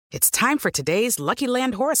It's time for today's Lucky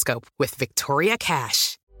Land horoscope with Victoria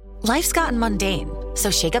Cash. Life's gotten mundane,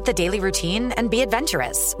 so shake up the daily routine and be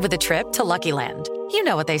adventurous with a trip to Lucky Land. You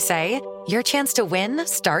know what they say, your chance to win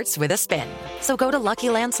starts with a spin. So go to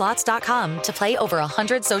LuckyLandSlots.com to play over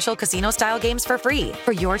 100 social casino-style games for free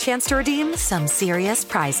for your chance to redeem some serious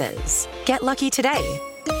prizes. Get lucky today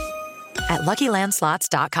at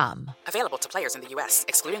LuckyLandSlots.com. Available to players in the U.S.,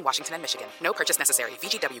 excluding Washington and Michigan. No purchase necessary.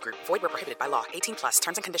 VGW Group. Void where prohibited by law. 18+.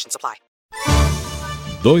 Terms and conditions apply.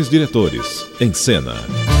 Dois diretores em cena.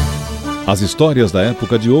 As histórias da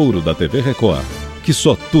época de ouro da TV Record, que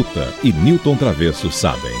só Tuta e Newton Travesso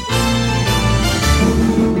sabem.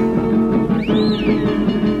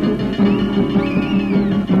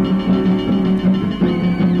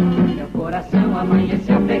 Meu coração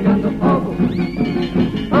amanheceu pegando fogo.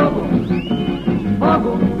 Fogo,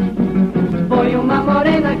 fogo. Foi uma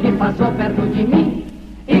morena que passou perto de mim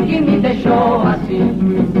e que me deixou assim.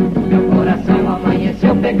 Meu coração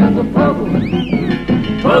amanheceu pegando fogo.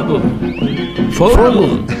 Fogo!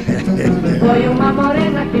 Fogo! Foi uma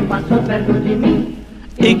morena que passou perto de mim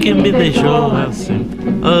E que me deixou assim.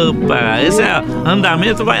 Opa, esse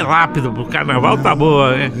andamento vai rápido, pro carnaval tá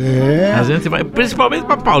boa, né? É. A gente vai, principalmente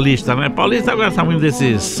pra Paulista, né? Paulista gosta muito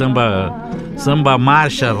desse samba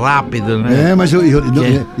marcha rápido, né? É, mas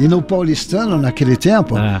e no paulistano, naquele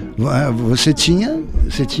tempo, você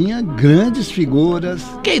tinha grandes figuras.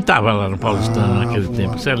 Quem tava lá no paulistano naquele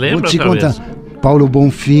tempo? Você lembra? Vou te contar. Paulo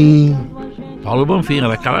Bonfim. Paulo Bonfim,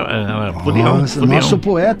 ela nosso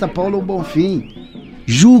poeta Paulo Bonfim.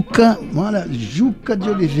 Juca de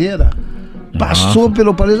Oliveira. Passou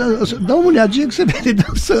pelo Paulista. Dá uma olhadinha que você vê ele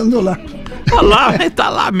dançando lá. Tá lá, tá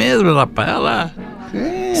lá mesmo, rapaz. Ela...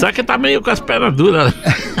 É. Só que tá meio com as pernas duras.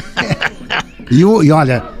 E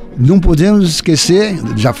olha, não podemos esquecer,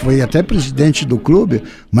 já foi até presidente do clube,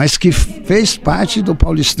 mas que fez parte do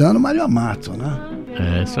paulistano Mário Amato, né?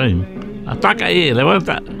 É, isso aí. Toca aí,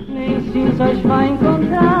 levanta. nem cinzas vai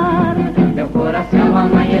encontrar. Meu coração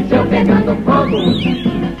amanheceu pegando fogo.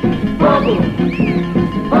 Fogo,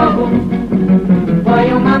 fogo.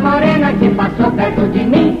 Foi uma morena que passou perto de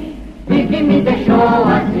mim e que me deixou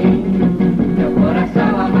assim. Meu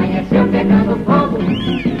coração amanheceu pegando fogo.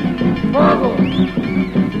 Fogo,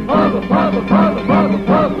 fogo, fogo, fogo, fogo,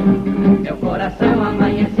 fogo. Meu coração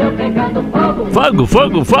amanheceu pegando fogo. Fogo,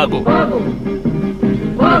 fogo, fogo. Fogo,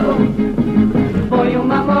 fogo. Foi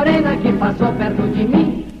uma morena que passou perto de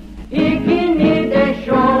mim e que me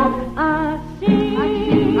deixou assim,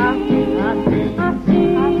 assim, assim, assim,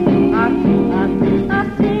 assim, assim,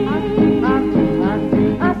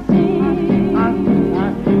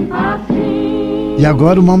 assim, assim. E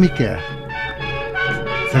agora o Mal Me Quer.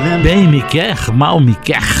 Tá vendo? Bem me quer, mal me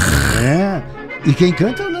quer. É, e quem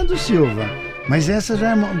canta é o Nando Silva. Mas essa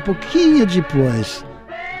já é um pouquinho depois,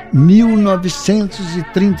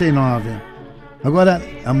 1939. Agora,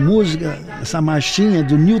 a música, essa marchinha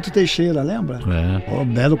do Nilton Teixeira, lembra? É.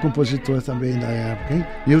 Belo compositor também da época, hein?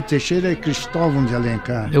 Nilton Teixeira e Cristóvão de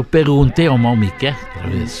Alencar. Eu perguntei ao mal me quer,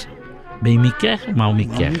 talvez. Bem me quer, mal me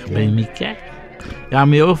quer. Bem me quer. A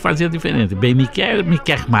meu fazia diferente. Bem me quer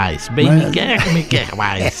mais. Bem me quer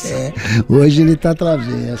mais. É, hoje ele tá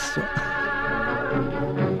travesso.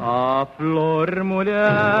 A flor mulher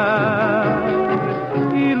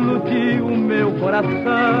iludiu meu coração,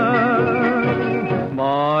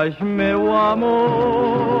 mas meu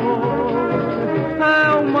amor é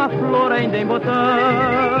uma flor ainda em botão.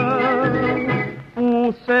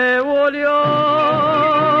 O seu olhar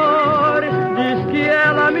diz que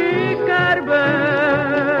ela me quer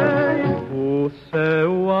bem. O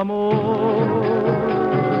seu amor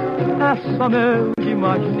é só meu de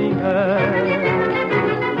mais ninguém.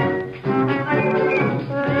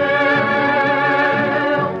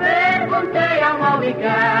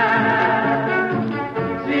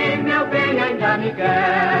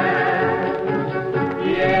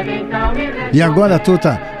 E agora,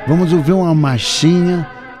 Tuta, vamos ouvir uma marchinha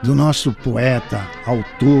do nosso poeta,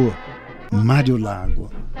 autor, Mário Lago.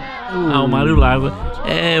 O Mário Lago.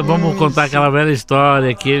 Vamos contar aquela velha história,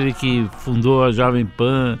 aquele que fundou a Jovem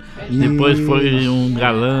Pan, depois foi um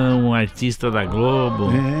galã, um artista da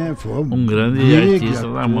Globo, foi um grande artista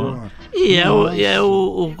da mão. E é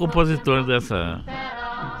o compositor dessa...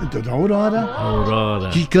 Da Aurora.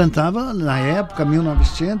 Que cantava na época,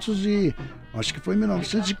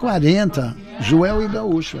 1940, Joel e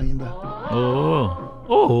Gaúcho ainda.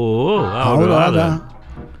 Aurora.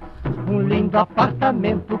 Um lindo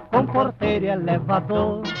apartamento com porteiro e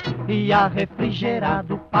elevador, e ar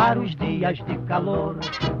refrigerado para os dias de calor.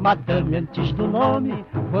 Madame, antes do nome,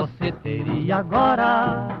 você teria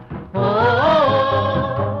agora.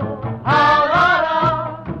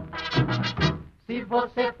 Aurora,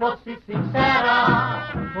 você fosse sincera,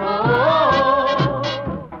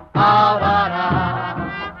 Aurora,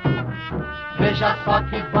 veja só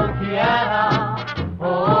que bom que era,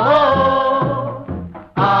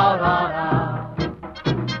 Aurora,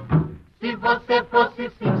 se você fosse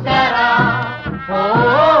sincera,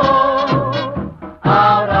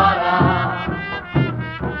 Aurora,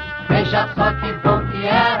 veja só que bom que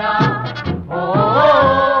era,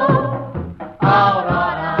 Aurora,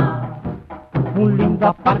 Um lindo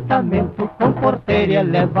apartamento com porteiro e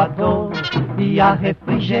elevador e ar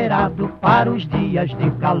refrigerado para os dias de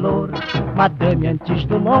calor. Madame, antes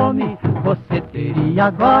do nome, você teria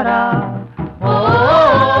agora, Aurora.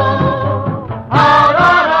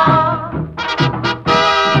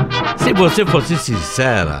 Se você fosse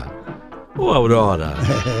sincera, Aurora.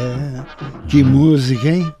 Que música,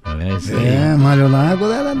 hein? Isso aí. Mário Lago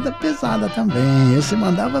era pesada também, esse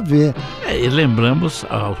mandava ver. E lembramos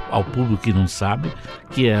ao público que não sabe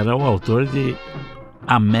que era o autor de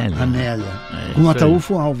Amélia. Com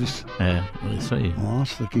Ataúfo Alves. Isso aí.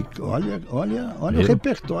 Nossa, olha o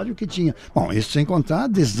repertório que tinha. Bom, isso sem contar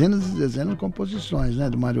dezenas e dezenas de composições, né,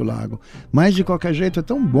 do Mário Lago. Mas de qualquer jeito é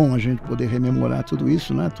tão bom a gente poder rememorar tudo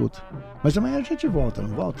isso, né, Tuta? Mas amanhã a gente volta, não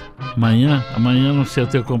volta? Amanhã não sei o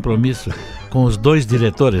teu compromisso com os dois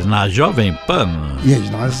diretores na Jovem Pan. E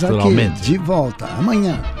nós aqui, de volta,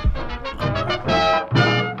 amanhã.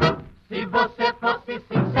 Se você fosse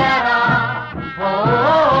sincera,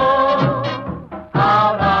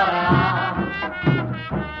 Aurora,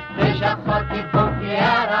 veja só que bom que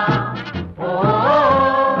era,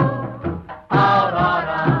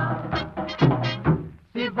 Aurora,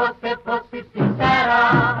 se você fosse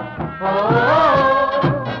sincera,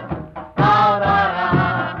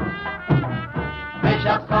 Aurora,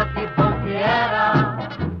 veja só que bom que era,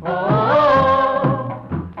 Aurora.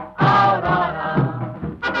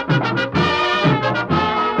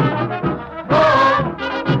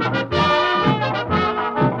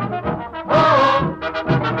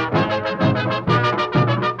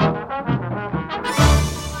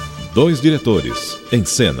 2 diretores, em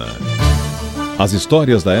cena. As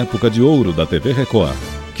histórias da época de ouro da TV Record,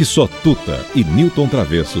 que só Tuta e Nilton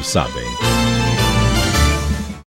Travesso sabem.